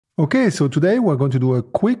Okay, so today we're going to do a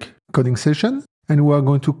quick coding session and we're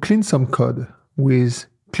going to clean some code with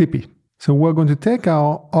Clippy. So we're going to take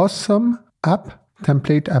our awesome app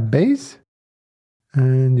template app base,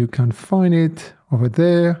 and you can find it over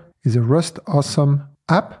there. Is a Rust awesome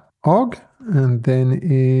app org, and then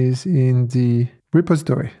is in the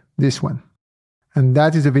repository, this one. And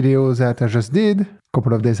that is a video that I just did a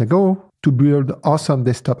couple of days ago to build awesome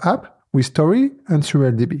desktop app with Story and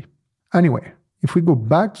SerialDB. Anyway, if we go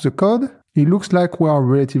back to the code, it looks like we are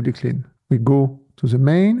relatively clean. We go to the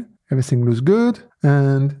main, everything looks good.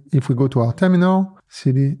 And if we go to our terminal,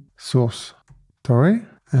 cd source story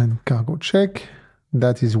and cargo check,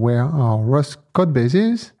 that is where our Rust code base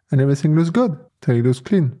is, and everything looks good. So it looks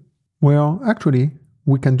clean. Well, actually,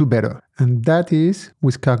 we can do better. And that is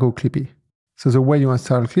with cargo Clippy. So the way you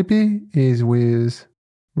install Clippy is with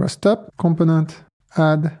Rust up component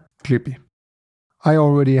add Clippy. I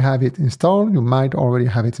already have it installed. You might already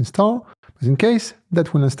have it installed, but in case,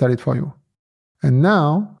 that will install it for you. And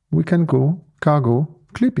now we can go cargo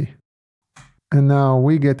Clippy. And now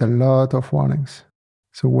we get a lot of warnings.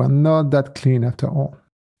 So we're not that clean after all.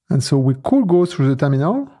 And so we could go through the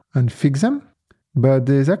terminal and fix them, but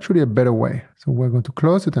there's actually a better way. So we're going to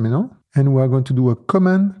close the terminal and we're going to do a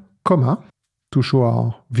command comma to show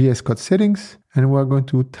our VSCode settings. And we're going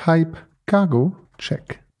to type cargo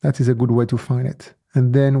check. That is a good way to find it.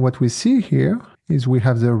 And then what we see here is we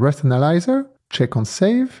have the Rust analyzer, check on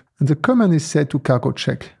save, and the command is set to cargo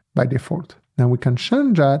check by default. Now we can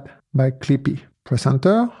change that by Clippy. Press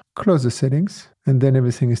enter, close the settings, and then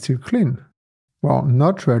everything is still clean. Well,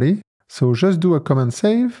 not really. So just do a command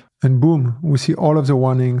save, and boom, we see all of the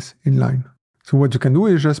warnings in line. So what you can do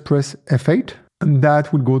is just press F8, and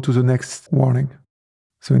that will go to the next warning.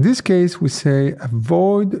 So in this case, we say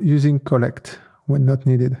avoid using collect when not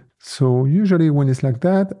needed. So usually when it's like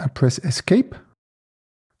that, I press escape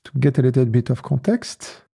to get a little bit of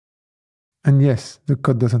context. And yes, the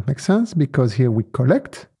code doesn't make sense because here we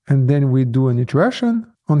collect and then we do an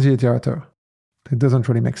iteration on the iterator. It doesn't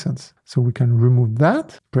really make sense. So we can remove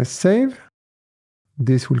that, press save.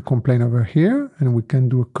 This will complain over here and we can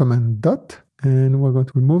do a command dot and we're going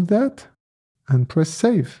to remove that and press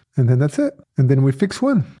save. And then that's it. And then we fix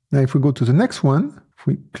one. Now if we go to the next one, if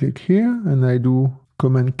we click here and I do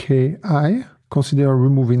command ki, consider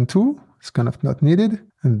removing two, it's kind of not needed.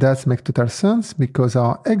 And that makes total sense because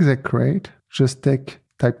our exec rate just take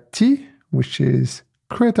type T, which is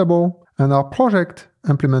creatable, and our project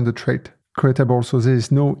implement the trait creatable. So there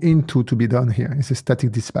is no into to be done here. It's a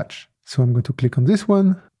static dispatch. So I'm going to click on this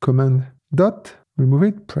one, command dot, remove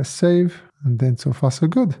it, press save, and then so far so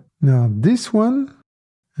good. Now this one,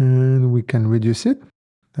 and we can reduce it.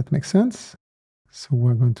 That makes sense. So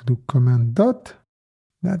we're going to do command dot.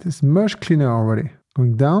 That is much cleaner already.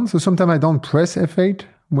 Going down. So sometimes I don't press F8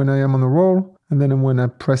 when I am on a roll, and then when I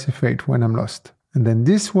press F8 when I'm lost. And then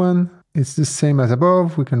this one, it's the same as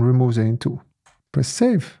above. We can remove the into. Press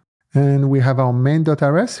save. And we have our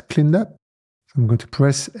main.rs cleaned up. So I'm going to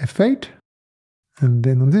press F8. And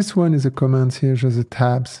then on this one is the commands here, just the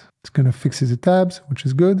tabs. It's going to fix the tabs, which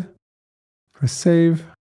is good. Press save.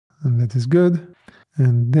 And that is good.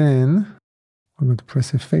 And then we're going to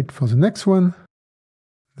press F8 for the next one.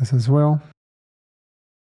 This as well.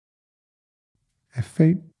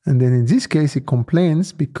 F8. And then in this case, it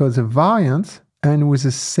complains because the variant ends with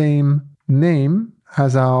the same name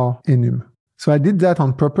as our enum. So I did that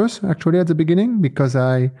on purpose, actually, at the beginning, because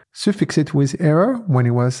I suffixed it with error when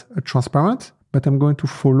it was transparent. But I'm going to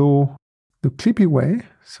follow the Clippy way.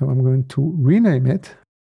 So I'm going to rename it.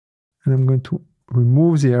 And I'm going to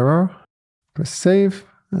remove the error. Press save.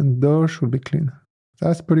 And those should be clean.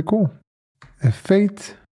 That's pretty cool.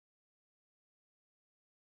 F8.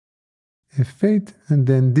 F8, and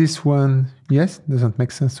then this one, yes, doesn't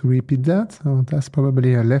make sense to repeat that. So that's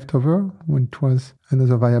probably a leftover when it was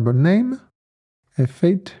another variable name.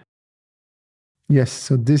 F8. Yes,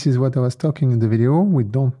 so this is what I was talking in the video. We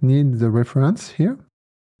don't need the reference here.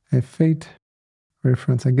 F8,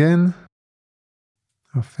 reference again.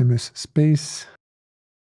 Our famous space.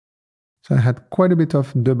 So I had quite a bit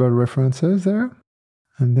of double references there.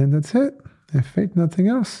 And then that's it. F8, nothing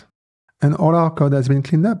else. And all our code has been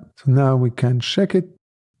cleaned up. So now we can check it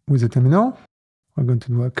with the terminal. We're going to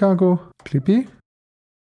do a cargo Clippy.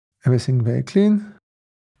 Everything very clean.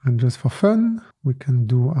 And just for fun, we can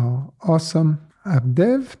do our awesome app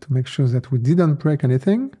dev to make sure that we didn't break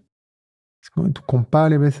anything. It's going to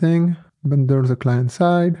compile everything, bundle the client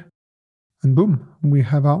side, and boom, we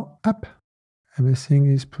have our app. Everything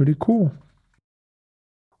is pretty cool.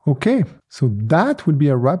 Okay, so that will be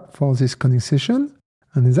a wrap for this coding session.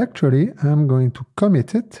 And is actually, I'm going to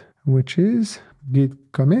commit it, which is git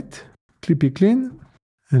commit, Clippy clean,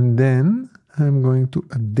 and then I'm going to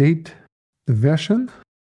update the version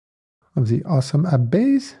of the awesome app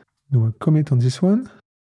base. Do a commit on this one,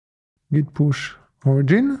 git push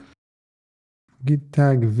origin, git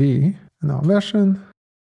tag v and our version,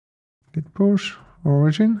 git push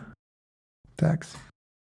origin tags.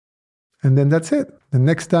 And then that's it. The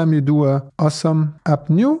next time you do a awesome app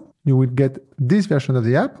new, you will get this version of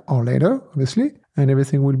the app, or later, obviously, and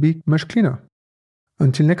everything will be much cleaner.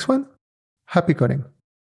 Until next one, happy coding.